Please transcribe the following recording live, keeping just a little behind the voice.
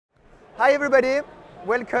Hi everybody,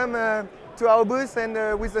 welcome to our booth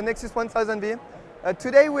and with the Nexus 1000V.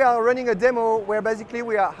 Today we are running a demo where basically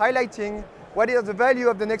we are highlighting what is the value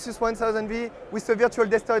of the Nexus 1000V with the virtual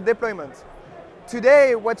desktop deployment.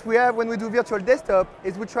 Today what we have when we do virtual desktop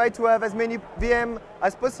is we try to have as many VM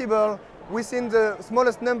as possible within the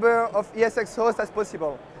smallest number of ESX hosts as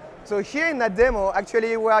possible. So here in that demo,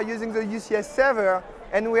 actually we are using the UCS server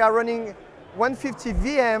and we are running 150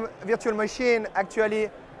 VM virtual machine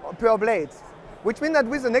actually per blade, which means that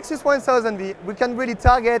with the Nexus 1000V, we can really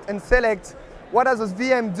target and select what are those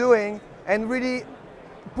VM doing and really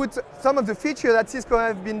put some of the features that Cisco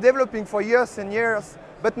have been developing for years and years,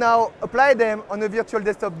 but now apply them on a virtual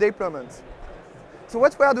desktop deployment. So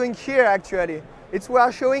what we are doing here actually, is we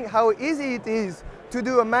are showing how easy it is to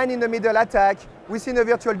do a man-in-the-middle attack within a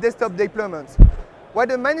virtual desktop deployment.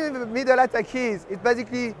 What a man-in-the-middle attack is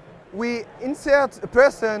basically we insert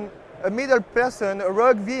a middle person, a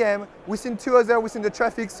rogue VM, within two others within the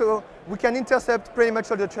traffic, so we can intercept pretty much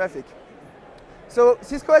all the traffic. So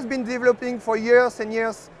Cisco has been developing for years and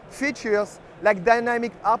years features like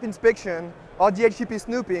dynamic ARP inspection or DHCP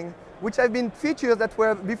snooping, which have been features that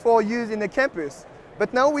were before used in the campus.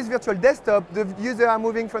 But now with virtual desktop, the users are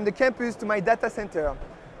moving from the campus to my data center.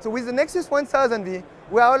 So with the Nexus 1000V,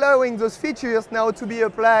 we are allowing those features now to be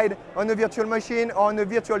applied on a virtual machine or on a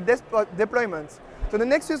virtual desktop deployment. So the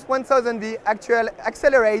Nexus 1000V actually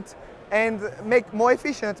accelerates and make more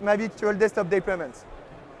efficient my virtual desktop deployments.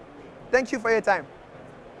 Thank you for your time.